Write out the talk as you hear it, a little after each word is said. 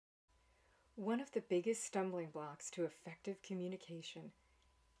One of the biggest stumbling blocks to effective communication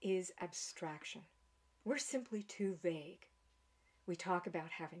is abstraction. We're simply too vague. We talk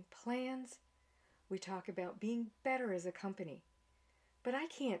about having plans. We talk about being better as a company. But I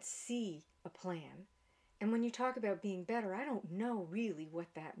can't see a plan. And when you talk about being better, I don't know really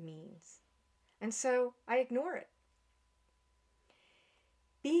what that means. And so I ignore it.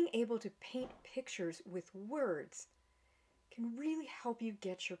 Being able to paint pictures with words can really help you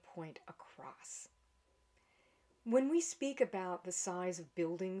get your point across. When we speak about the size of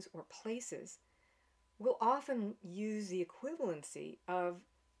buildings or places, we'll often use the equivalency of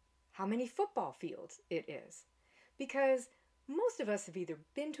how many football fields it is. Because most of us have either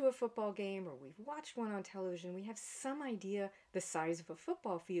been to a football game or we've watched one on television. We have some idea the size of a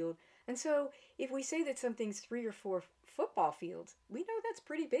football field. And so if we say that something's 3 or 4 football fields, we know that's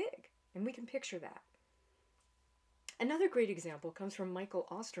pretty big, and we can picture that. Another great example comes from Michael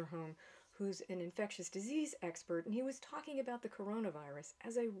Osterholm, who's an infectious disease expert, and he was talking about the coronavirus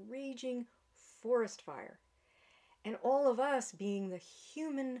as a raging forest fire. And all of us being the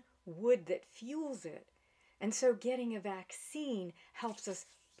human wood that fuels it. And so getting a vaccine helps us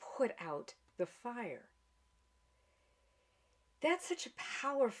put out the fire. That's such a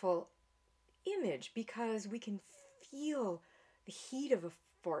powerful image because we can feel the heat of a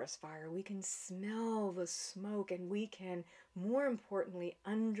forest fire. We can smell the smoke, and we can, more importantly,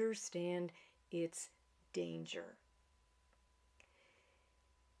 understand its danger.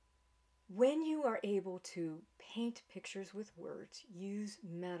 When you are able to paint pictures with words, use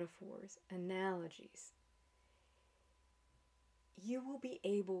metaphors, analogies, you will be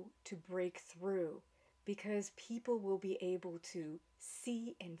able to break through because people will be able to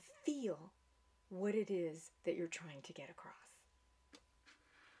see and feel what it is that you're trying to get across.